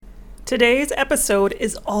Today's episode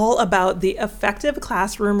is all about the effective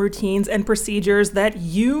classroom routines and procedures that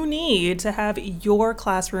you need to have your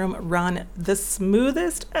classroom run the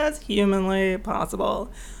smoothest as humanly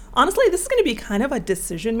possible. Honestly, this is going to be kind of a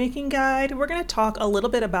decision-making guide. We're going to talk a little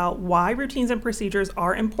bit about why routines and procedures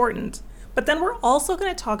are important, but then we're also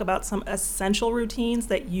going to talk about some essential routines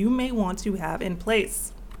that you may want to have in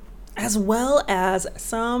place, as well as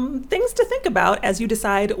some things to think about as you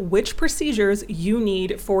decide which procedures you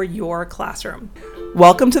need for your classroom.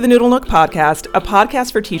 Welcome to the Noodle Nook Podcast, a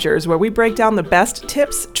podcast for teachers where we break down the best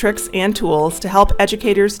tips, tricks, and tools to help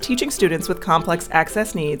educators teaching students with complex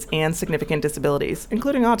access needs and significant disabilities,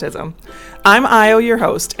 including autism. I'm Io, your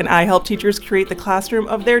host, and I help teachers create the classroom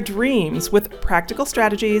of their dreams with practical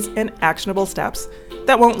strategies and actionable steps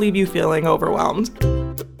that won't leave you feeling overwhelmed.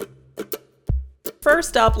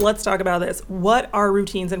 First up, let's talk about this. What are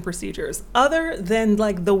routines and procedures? Other than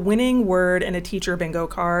like the winning word in a teacher bingo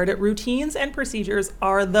card, routines and procedures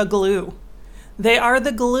are the glue. They are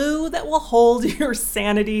the glue that will hold your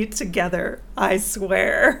sanity together, I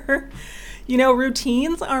swear. You know,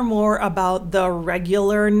 routines are more about the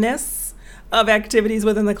regularness of activities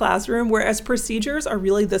within the classroom, whereas procedures are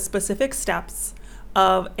really the specific steps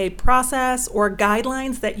of a process or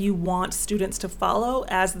guidelines that you want students to follow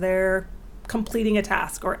as they're completing a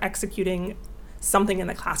task or executing something in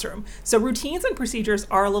the classroom. So routines and procedures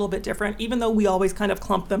are a little bit different, even though we always kind of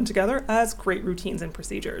clump them together as great routines and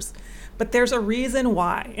procedures. But there's a reason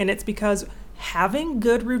why, and it's because having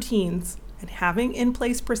good routines and having in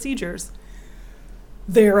place procedures,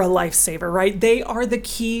 they're a lifesaver, right? They are the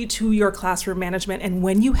key to your classroom management. And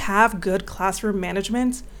when you have good classroom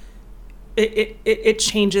management, it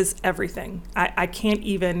changes everything. I can't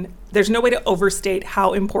even, there's no way to overstate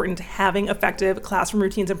how important having effective classroom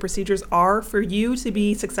routines and procedures are for you to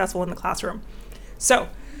be successful in the classroom. So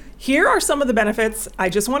here are some of the benefits. I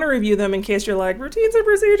just want to review them in case you're like, routines and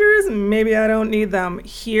procedures, maybe I don't need them.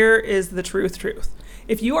 Here is the truth.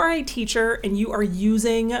 If you are a teacher and you are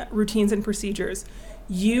using routines and procedures,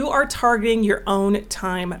 you are targeting your own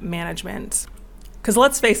time management. Because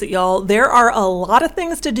let's face it, y'all, there are a lot of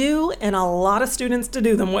things to do and a lot of students to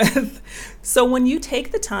do them with. So when you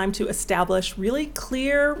take the time to establish really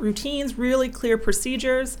clear routines, really clear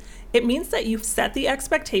procedures, it means that you've set the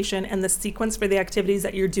expectation and the sequence for the activities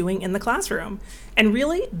that you're doing in the classroom. And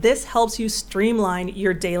really, this helps you streamline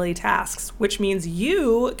your daily tasks, which means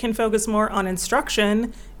you can focus more on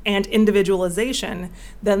instruction and individualization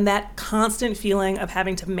than that constant feeling of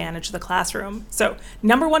having to manage the classroom. So,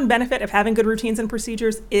 number one benefit of having good routines and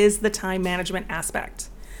procedures is the time management aspect.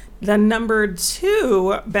 The number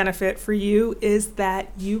two benefit for you is that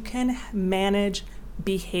you can manage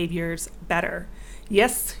behaviors better.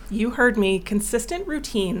 Yes, you heard me. Consistent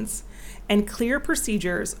routines and clear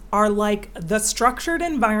procedures are like the structured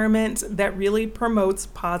environment that really promotes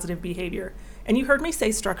positive behavior. And you heard me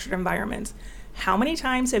say structured environment. How many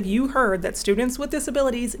times have you heard that students with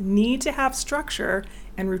disabilities need to have structure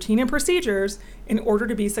and routine and procedures in order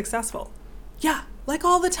to be successful? Yeah, like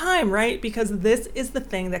all the time, right? Because this is the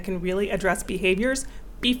thing that can really address behaviors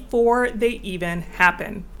before they even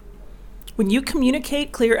happen. When you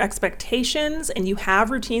communicate clear expectations and you have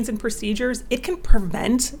routines and procedures, it can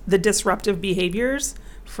prevent the disruptive behaviors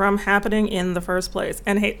from happening in the first place.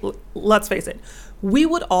 And hey, let's face it, we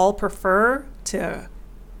would all prefer to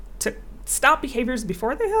stop behaviors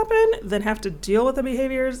before they happen than have to deal with the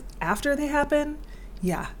behaviors after they happen.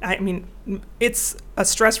 Yeah, I mean, it's a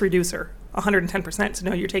stress reducer, 110%, to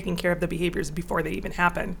know you're taking care of the behaviors before they even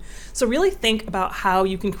happen. So really think about how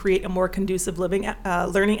you can create a more conducive learning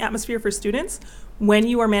atmosphere for students when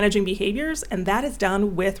you are managing behaviors, and that is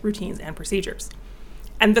done with routines and procedures.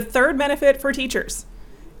 And the third benefit for teachers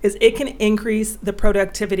is it can increase the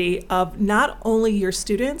productivity of not only your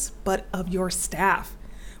students, but of your staff.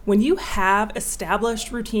 When you have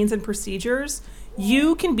established routines and procedures,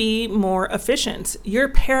 you can be more efficient. Your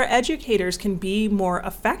paraeducators can be more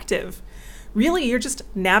effective. Really, you're just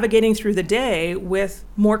navigating through the day with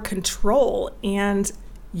more control, and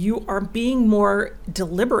you are being more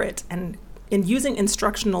deliberate and in using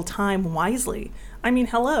instructional time wisely. I mean,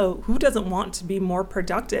 hello, who doesn't want to be more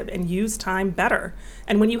productive and use time better?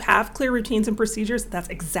 And when you have clear routines and procedures, that's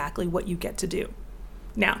exactly what you get to do.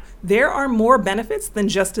 Now, there are more benefits than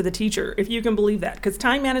just to the teacher, if you can believe that, because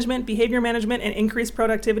time management, behavior management, and increased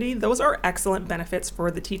productivity, those are excellent benefits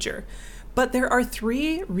for the teacher. But there are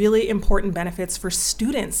three really important benefits for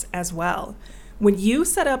students as well. When you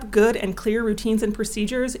set up good and clear routines and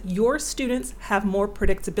procedures, your students have more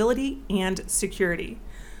predictability and security.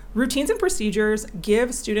 Routines and procedures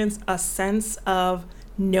give students a sense of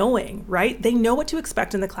knowing, right? They know what to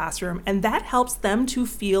expect in the classroom, and that helps them to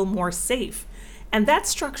feel more safe. And that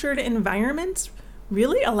structured environment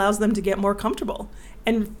really allows them to get more comfortable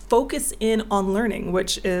and focus in on learning,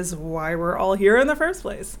 which is why we're all here in the first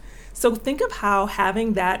place. So think of how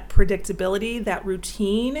having that predictability, that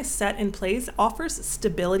routine set in place offers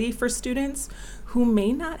stability for students who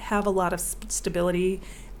may not have a lot of stability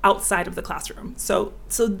outside of the classroom. So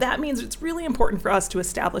that means it's really important for us to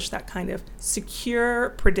establish that kind of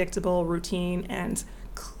secure, predictable routine and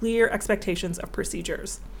clear expectations of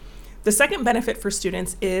procedures. The second benefit for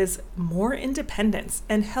students is more independence.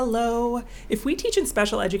 And hello, if we teach in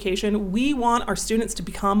special education, we want our students to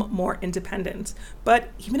become more independent. But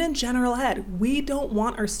even in general ed, we don't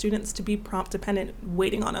want our students to be prompt dependent,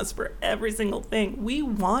 waiting on us for every single thing. We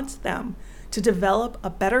want them to develop a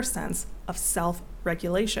better sense of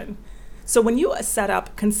self-regulation. So when you set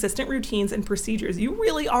up consistent routines and procedures, you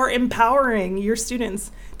really are empowering your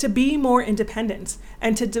students to be more independent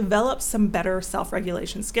and to develop some better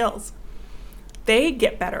self-regulation skills. They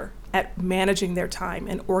get better at managing their time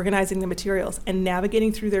and organizing the materials and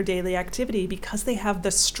navigating through their daily activity because they have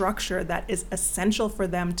the structure that is essential for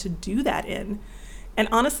them to do that in. And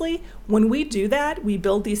honestly, when we do that, we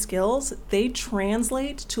build these skills, they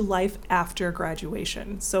translate to life after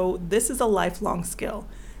graduation. So this is a lifelong skill.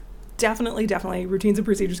 Definitely, routines and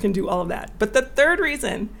procedures can do all of that. But the third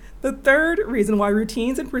reason why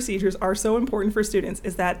routines and procedures are so important for students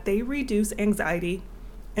is that they reduce anxiety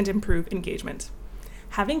and improve engagement.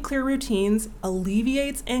 Having clear routines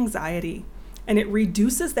alleviates anxiety and it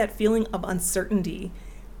reduces that feeling of uncertainty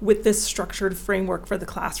with this structured framework for the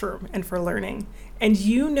classroom and for learning. And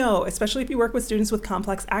you know, especially if you work with students with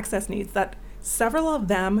complex access needs, that several of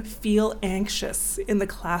them feel anxious in the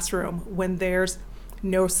classroom when there's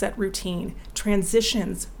no set routine.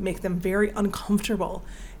 Transitions make them very uncomfortable.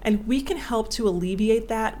 And we can help to alleviate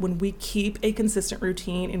that when we keep a consistent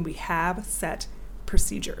routine and we have set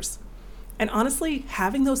procedures. And honestly,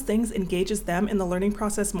 having those things engages them in the learning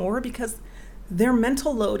process more because their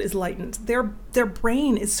mental load is lightened. Their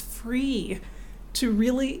brain is free to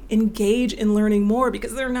really engage in learning more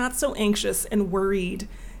because they're not so anxious and worried.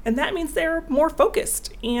 And that means they're more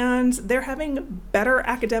focused and they're having better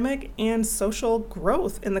academic and social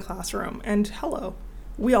growth in the classroom. And hello,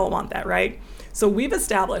 we all want that, right? So we've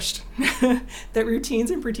established that routines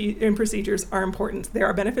and procedures are important. There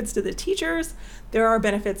are benefits to the teachers, there are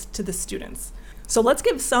benefits to the students. So let's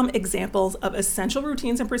give some examples of essential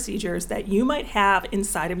routines and procedures that you might have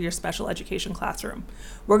inside of your special education classroom.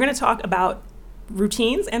 We're going to talk about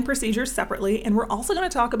routines and procedures separately, and we're also going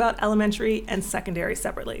to talk about elementary and secondary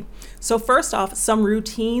separately. So first off, some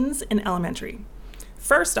routines in elementary.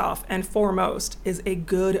 First off and foremost is a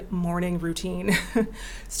good morning routine.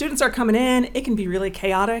 Students are coming in, it can be really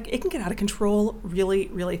chaotic, it can get out of control really,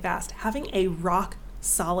 really fast. Having a rock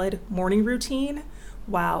solid morning routine,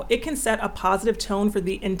 wow, it can set a positive tone for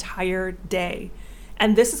the entire day.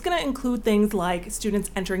 And this is going to include things like students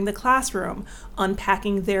entering the classroom,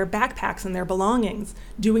 unpacking their backpacks and their belongings,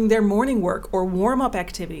 doing their morning work or warm-up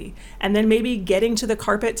activity, and then maybe getting to the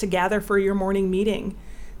carpet to gather for your morning meeting.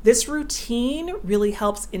 This routine really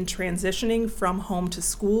helps in transitioning from home to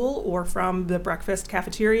school or from the breakfast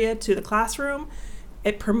cafeteria to the classroom.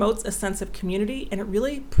 It promotes a sense of community and it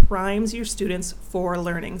really primes your students for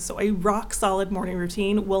learning. So a rock solid morning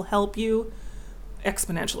routine will help you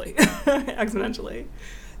exponentially. exponentially.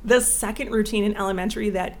 The second routine in elementary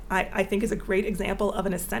that I think is a great example of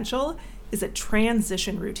an essential is a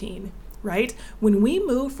transition routine, right? When we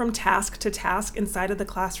move from task to task inside of the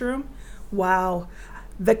classroom, wow,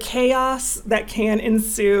 the chaos that can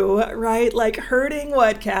ensue, right? Like herding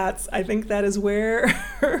wildcats. I think that is where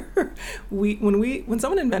when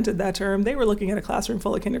someone invented that term, they were looking at a classroom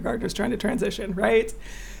full of kindergartners trying to transition, right?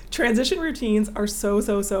 Transition routines are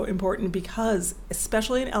so important because,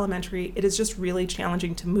 especially in elementary, it is just really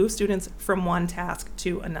challenging to move students from one task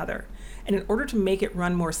to another. And in order to make it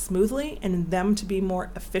run more smoothly and them to be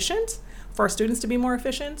more efficient, for our students to be more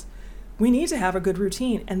efficient, we need to have a good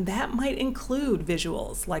routine, and that might include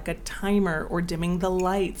visuals like a timer or dimming the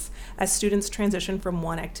lights as students transition from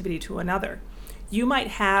one activity to another. You might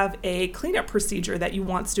have a cleanup procedure that you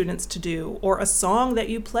want students to do, or a song that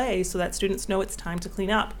you play so that students know it's time to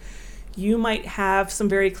clean up. You might have some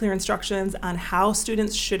very clear instructions on how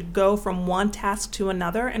students should go from one task to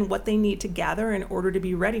another and what they need to gather in order to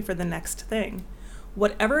be ready for the next thing.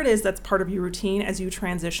 Whatever it is that's part of your routine as you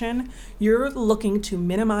transition, you're looking to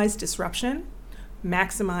minimize disruption,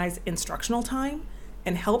 maximize instructional time,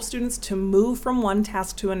 and help students to move from one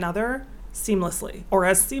task to another seamlessly, or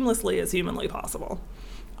as seamlessly as humanly possible.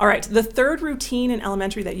 All right, the third routine in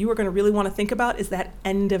elementary that you are going to really want to think about is that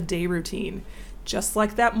end of day routine. Just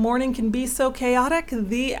like that morning can be so chaotic,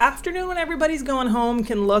 the afternoon when everybody's going home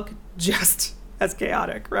can look just as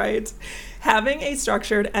chaotic, right? Having a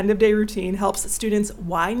structured end of day routine helps students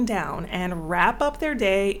wind down and wrap up their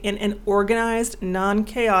day in an organized,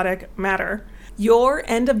 non-chaotic manner. Your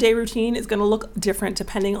end of day routine is going to look different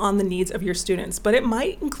depending on the needs of your students, but it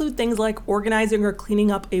might include things like organizing or cleaning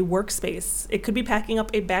up a workspace. It could be packing up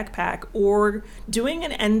a backpack or doing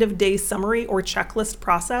an end of day summary or checklist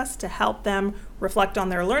process to help them reflect on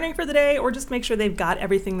their learning for the day or just make sure they've got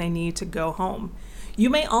everything they need to go home. You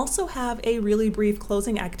may also have a really brief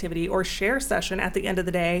closing activity or share session at the end of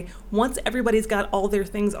the day once everybody's got all their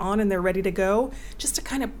things on and they're ready to go, just to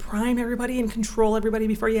kind of prime everybody and control everybody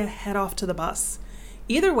before you head off to the bus.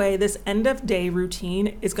 Either way, this end of day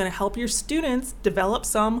routine is going to help your students develop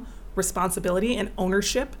some responsibility and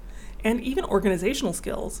ownership and even organizational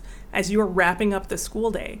skills as you are wrapping up the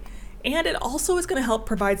school day. And it also is going to help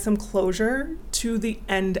provide some closure to the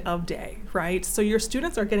end of day, right? So your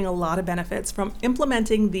students are getting a lot of benefits from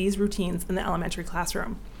implementing these routines in the elementary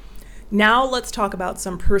classroom. Now let's talk about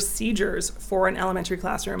some procedures for an elementary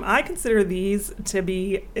classroom. I consider these to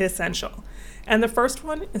be essential. And the first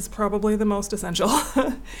one is probably the most essential.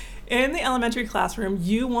 In the elementary classroom,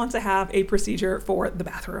 you want to have a procedure for the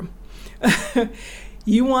bathroom.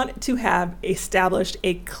 You want to have established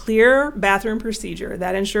a clear bathroom procedure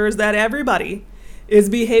that ensures that everybody is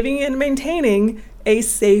behaving and maintaining a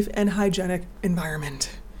safe and hygienic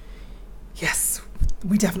environment. Yes,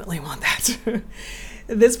 we definitely want that.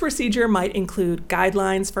 This procedure might include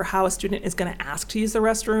guidelines for how a student is going to ask to use the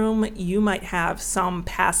restroom. You might have some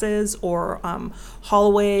passes or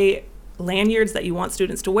hallway lanyards that you want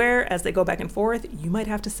students to wear as they go back and forth. You might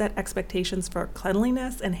have to set expectations for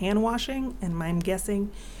cleanliness and hand washing, and I'm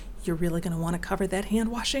guessing you're really going to want to cover that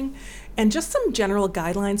hand washing, and just some general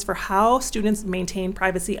guidelines for how students maintain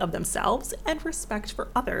privacy of themselves and respect for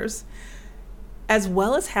others, as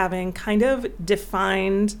well as having kind of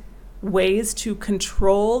defined ways to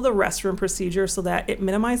control the restroom procedure so that it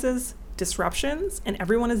minimizes disruptions and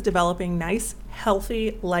everyone is developing nice,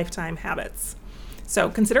 healthy lifetime habits. So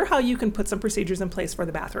consider how you can put some procedures in place for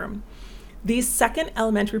the bathroom. The second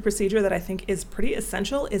elementary procedure that I think is pretty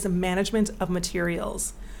essential is management of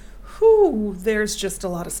materials. There's just a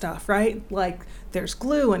lot of stuff, right? Like there's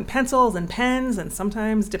glue and pencils and pens, and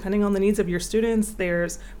sometimes, depending on the needs of your students,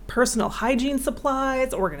 there's personal hygiene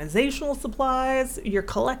supplies, organizational supplies, you're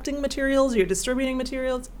collecting materials, you're distributing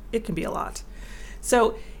materials. It can be a lot.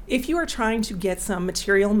 So if you are trying to get some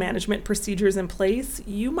material management procedures in place,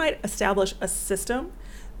 you might establish a system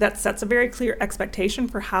that sets a very clear expectation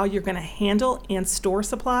for how you're going to handle and store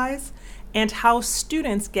supplies and how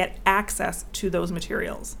students get access to those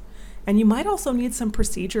materials. And you might also need some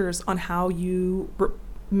procedures on how you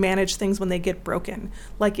manage things when they get broken.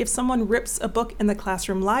 Like if someone rips a book in the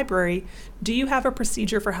classroom library, do you have a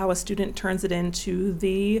procedure for how a student turns it into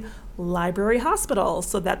the library hospital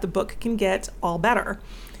so that the book can get all better?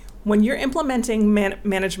 When you're implementing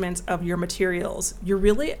management of your materials, you're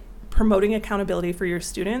really promoting accountability for your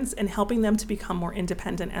students and helping them to become more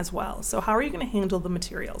independent as well. So how are you going to handle the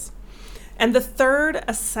materials? And the third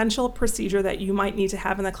essential procedure that you might need to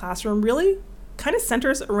have in the classroom really kind of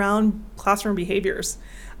centers around classroom behaviors.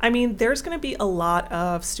 I mean, there's going to be a lot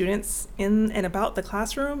of students in and about the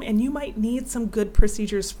classroom, and you might need some good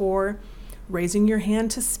procedures for raising your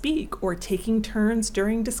hand to speak or taking turns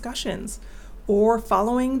during discussions or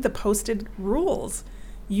following the posted rules.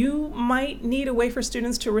 You might need a way for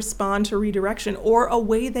students to respond to redirection or a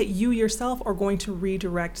way that you yourself are going to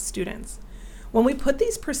redirect students. When we put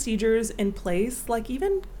these procedures in place, like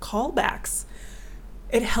even callbacks,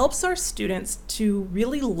 it helps our students to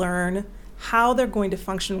really learn how they're going to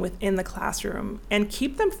function within the classroom and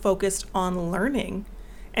keep them focused on learning.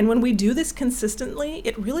 And when we do this consistently,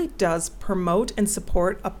 it really does promote and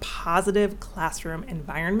support a positive classroom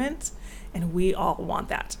environment, and we all want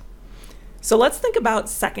that. So let's think about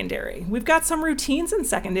secondary. We've got some routines in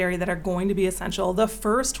secondary that are going to be essential. The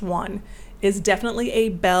first one is definitely a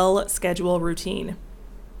bell schedule routine.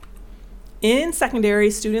 In secondary,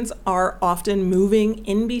 students are often moving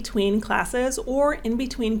in between classes or in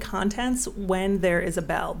between contents when there is a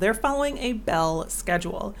bell. They're following a bell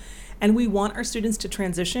schedule, and we want our students to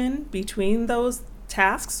transition between those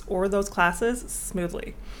tasks or those classes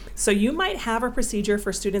smoothly. So you might have a procedure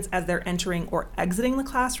for students as they're entering or exiting the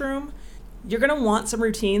classroom. You're going to want some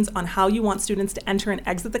routines on how you want students to enter and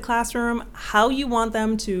exit the classroom, how you want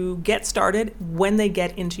them to get started when they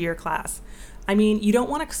get into your class. I mean, you don't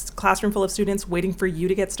want a classroom full of students waiting for you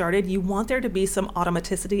to get started. You want there to be some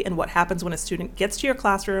automaticity in what happens when a student gets to your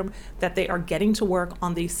classroom, that they are getting to work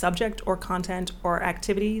on the subject or content or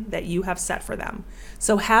activity that you have set for them.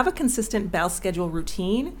 So have a consistent bell schedule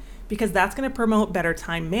routine, because that's going to promote better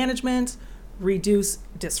time management, reduce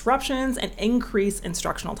disruptions, and increase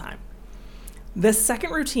instructional time. The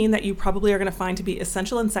second routine that you probably are going to find to be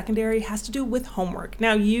essential in secondary has to do with homework.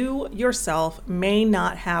 Now, you yourself may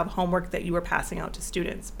not have homework that you are passing out to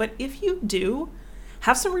students, but if you do,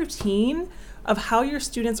 have some routine of how your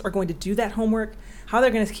students are going to do that homework, how they're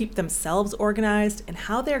going to keep themselves organized, and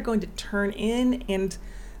how they're going to turn in and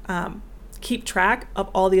keep track of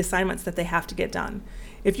all the assignments that they have to get done.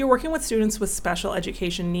 If you're working with students with special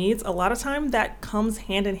education needs, a lot of time that comes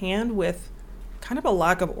hand in hand with kind of a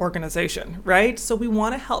lack of organization, right? So we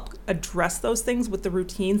want to help address those things with the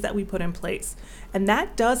routines that we put in place. And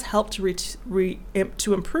that does help to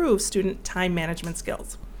improve student time management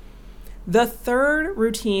skills. The third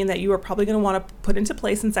routine that you are probably going to want to put into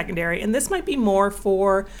place in secondary, and this might be more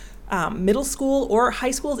for middle school or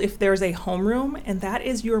high schools if there's a homeroom, and that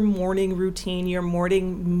is your morning routine, your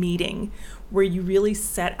morning meeting, where you really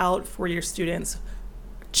set out for your students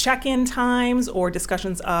check-in times or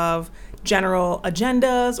discussions of general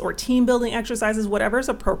agendas or team building exercises, whatever is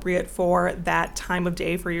appropriate for that time of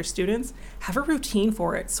day for your students. Have a routine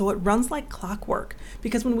for it so it runs like clockwork,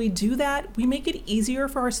 because when we do that, we make it easier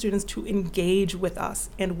for our students to engage with us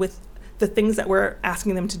and with the things that we're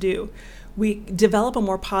asking them to do. We develop a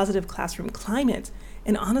more positive classroom climate,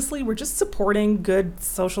 and honestly, we're just supporting good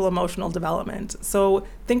social emotional development. So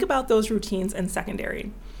think about those routines in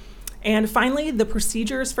secondary. And finally, the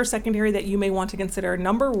procedures for secondary that you may want to consider.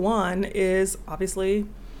 Number one is obviously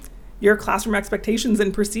your classroom expectations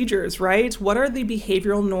and procedures, right? What are the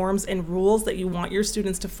behavioral norms and rules that you want your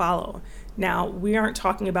students to follow? Now, we aren't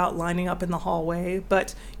talking about lining up in the hallway,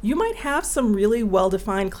 but you might have some really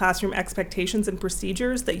well-defined classroom expectations and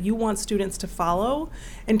procedures that you want students to follow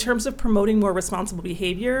in terms of promoting more responsible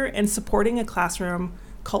behavior and supporting a classroom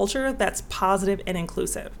culture that's positive and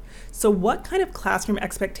inclusive. So what kind of classroom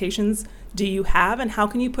expectations do you have, and how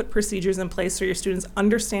can you put procedures in place so your students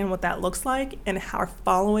understand what that looks like and are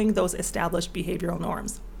following those established behavioral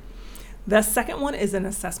norms? The second one is an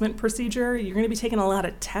assessment procedure. You're going to be taking a lot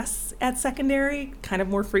of tests at secondary, kind of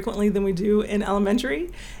more frequently than we do in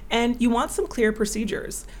elementary, and you want some clear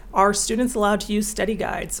procedures. Are students allowed to use study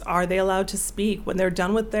guides? Are they allowed to speak? When they're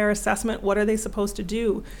done with their assessment, what are they supposed to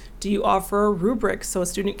do? Do you offer a rubric so a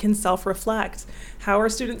student can self-reflect? How are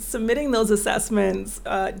students submitting those assessments?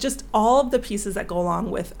 Just all of the pieces that go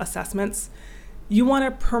along with assessments. You want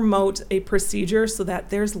to promote a procedure so that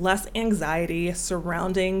there's less anxiety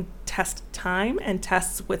surrounding test time and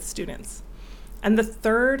tests with students. And the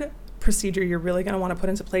third procedure you're really going to want to put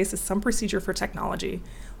into place is some procedure for technology.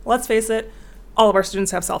 Let's face it, all of our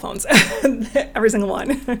students have cell phones, every single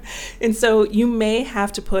one. And so you may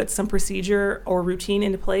have to put some procedure or routine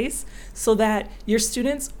into place so that your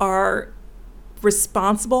students are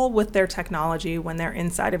responsible with their technology when they're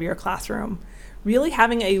inside of your classroom. Really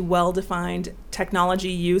having a well-defined technology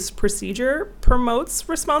use procedure promotes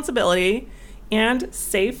responsibility and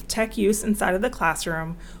safe tech use inside of the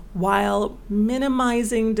classroom while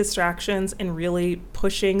minimizing distractions and really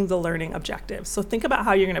pushing the learning objectives. So think about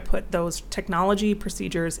how you're going to put those technology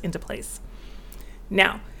procedures into place.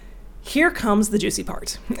 Now, here comes the juicy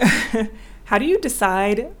part. How do you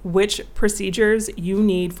decide which procedures you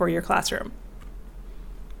need for your classroom?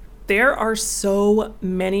 There are so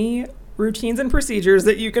many routines and procedures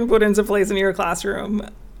that you can put into place in your classroom,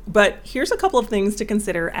 but here's a couple of things to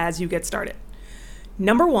consider as you get started.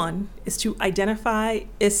 Number one is to identify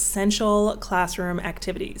essential classroom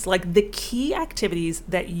activities, like the key activities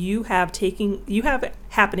that you have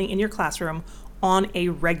happening in your classroom on a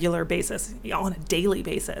regular basis, on a daily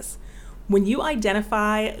basis. When you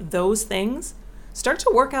identify those things, start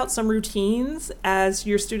to work out some routines as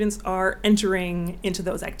your students are entering into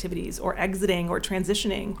those activities or exiting or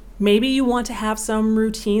transitioning. Maybe you want to have some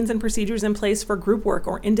routines and procedures in place for group work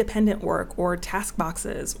or independent work or task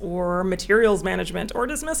boxes or materials management or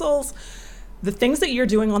dismissals. The things that you're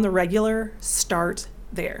doing on the regular, start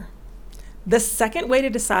there. The second way to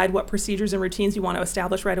decide what procedures and routines you want to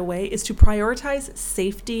establish right away is to prioritize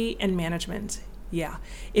safety and management. Yeah,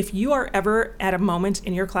 if you are ever at a moment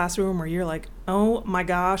in your classroom where you're like, oh my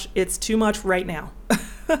gosh, it's too much right now,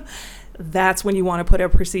 that's when you want to put a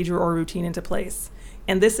procedure or routine into place.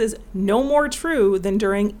 And this is no more true than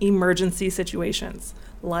during emergency situations.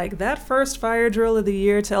 Like that first fire drill of the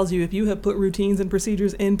year tells you if you have put routines and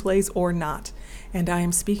procedures in place or not. And I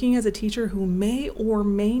am speaking as a teacher who may or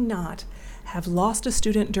may not have lost a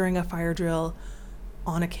student during a fire drill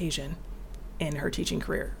on occasion in her teaching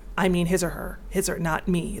career. I mean his or her, not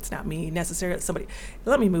me. It's not me necessarily. Somebody,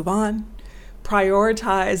 let me move on.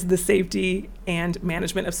 Prioritize the safety and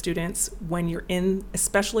management of students when you're in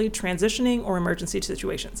especially transitioning or emergency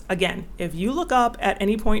situations. Again, if you look up at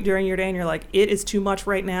any point during your day and you're like, it is too much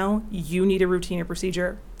right now, you need a routine or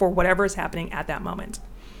procedure for whatever is happening at that moment.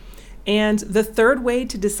 And the third way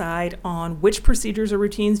to decide on which procedures or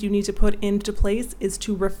routines you need to put into place is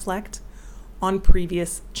to reflect on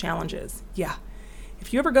previous challenges. Yeah.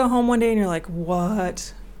 If you ever go home one day and you're like,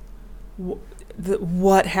 what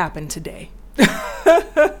happened today?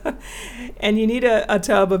 And you need a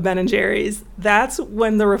tub of Ben & Jerry's, that's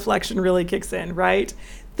when the reflection really kicks in, right?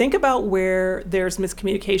 Think about where there's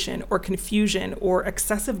miscommunication or confusion or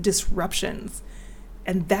excessive disruptions.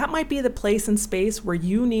 And that might be the place and space where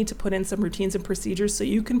you need to put in some routines and procedures so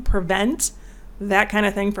you can prevent that kind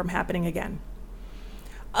of thing from happening again.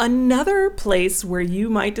 Another place where you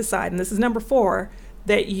might decide, and this is number 4,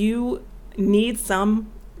 that you need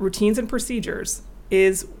some routines and procedures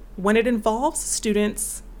is when it involves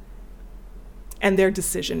students and their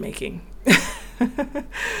decision making.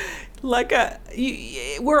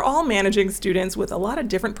 We're all managing students with a lot of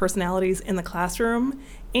different personalities in the classroom,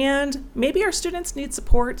 and maybe our students need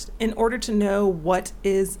support in order to know what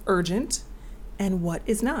is urgent and what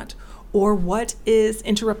is not, or what is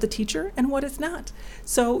interrupt the teacher and what is not.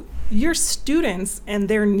 So your students and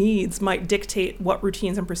their needs might dictate what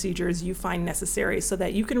routines and procedures you find necessary so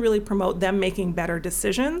that you can really promote them making better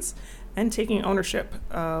decisions and taking ownership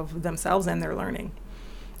of themselves and their learning.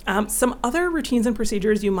 Some other routines and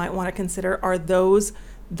procedures you might want to consider are those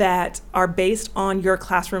that are based on your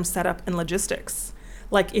classroom setup and logistics.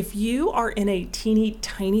 Like if you are in a teeny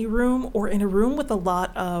tiny room or in a room with a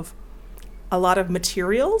lot of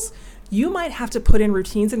materials, you might have to put in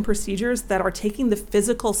routines and procedures that are taking the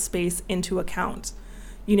physical space into account.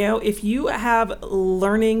 You know, if you have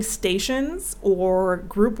learning stations or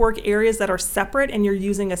group work areas that are separate and you're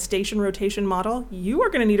using a station rotation model, you are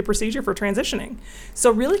going to need a procedure for transitioning.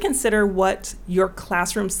 So really consider what your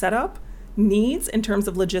classroom setup needs in terms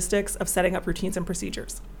of logistics of setting up routines and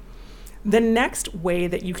procedures. The next way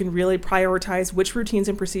that you can really prioritize which routines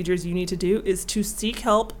and procedures you need to do is to seek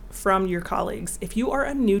help from your colleagues. If you are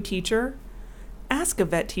a new teacher, ask a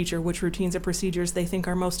vet teacher which routines and procedures they think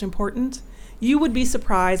are most important. You would be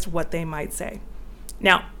surprised what they might say.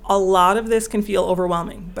 Now, a lot of this can feel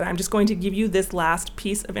overwhelming, but I'm just going to give you this last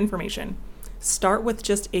piece of information. Start with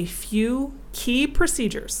just a few key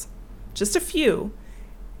procedures, just a few,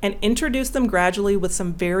 and introduce them gradually with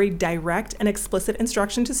some very direct and explicit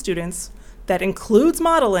instruction to students that includes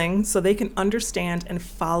modeling so they can understand and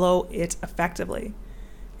follow it effectively.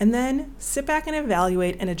 And then sit back and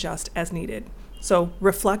evaluate and adjust as needed. So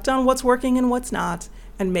reflect on what's working and what's not,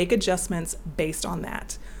 and make adjustments based on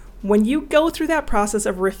that. When you go through that process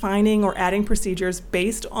of refining or adding procedures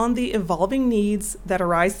based on the evolving needs that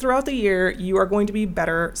arise throughout the year, you are going to be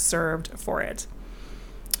better served for it.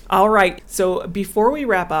 All right, so before we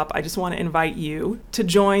wrap up, I just want to invite you to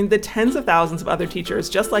join the tens of thousands of other teachers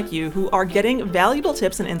just like you who are getting valuable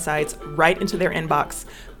tips and insights right into their inbox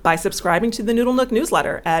by subscribing to the Noodle Nook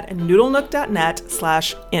newsletter at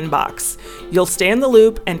noodlenook.net/inbox. You'll stay in the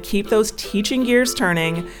loop and keep those teaching gears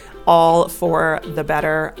turning, all for the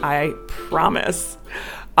better, I promise.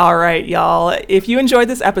 All right, y'all. If you enjoyed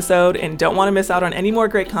this episode and don't want to miss out on any more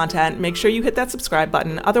great content, make sure you hit that subscribe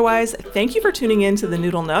button. Otherwise, thank you for tuning in to the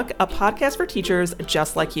Noodle Nook, a podcast for teachers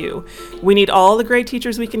just like you. We need all the great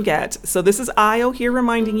teachers we can get. So this is Io here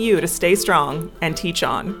reminding you to stay strong and teach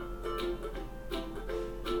on.